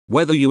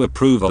Whether you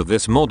approve of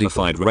this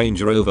modified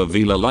Range Rover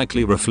Velar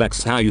likely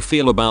reflects how you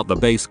feel about the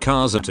base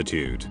car's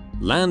attitude.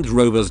 Land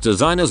Rover's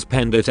designers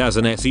penned it as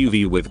an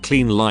SUV with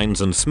clean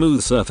lines and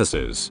smooth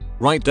surfaces,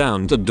 right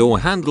down to door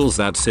handles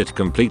that sit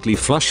completely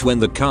flush when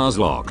the car's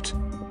locked.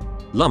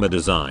 Lumbar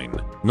design,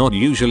 not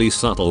usually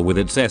subtle with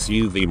its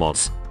SUV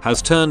mods,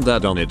 has turned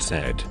that on its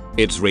head.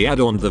 It's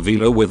re-adorned the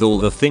Velar with all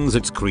the things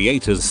its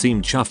creators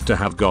seem chuffed to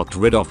have got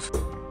rid of.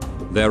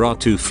 There are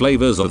two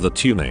flavors of the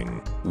tuning.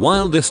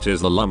 Wildest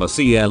is the Lumbar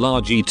CLR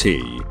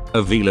GT,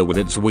 a Velar with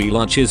its wheel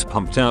arches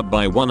pumped out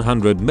by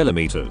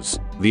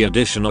 100mm, the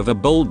addition of a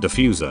bold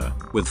diffuser,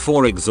 with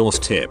 4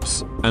 exhaust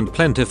tips, and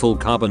plentiful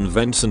carbon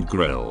vents and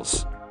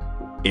grills.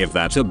 If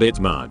that's a bit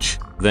much,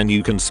 then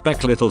you can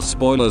spec little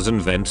spoilers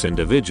and vents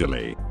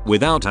individually,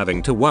 without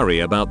having to worry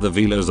about the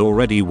Velar's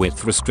already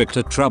width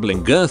restrictor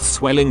troubling girth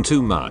swelling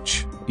too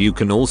much. You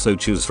can also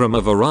choose from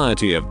a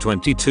variety of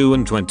 22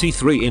 and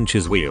 23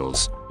 inches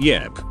wheels,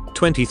 yep,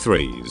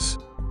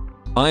 23s.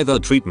 Either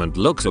treatment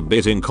looks a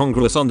bit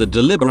incongruous on the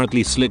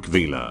deliberately slick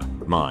Velar,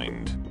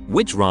 mind,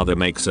 which rather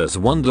makes us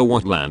wonder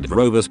what Land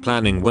Rover's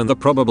planning when the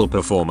probable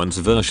performance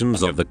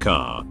versions of the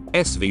car,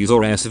 SVs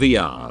or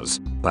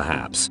SVRs,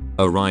 perhaps,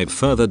 arrive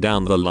further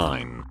down the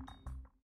line.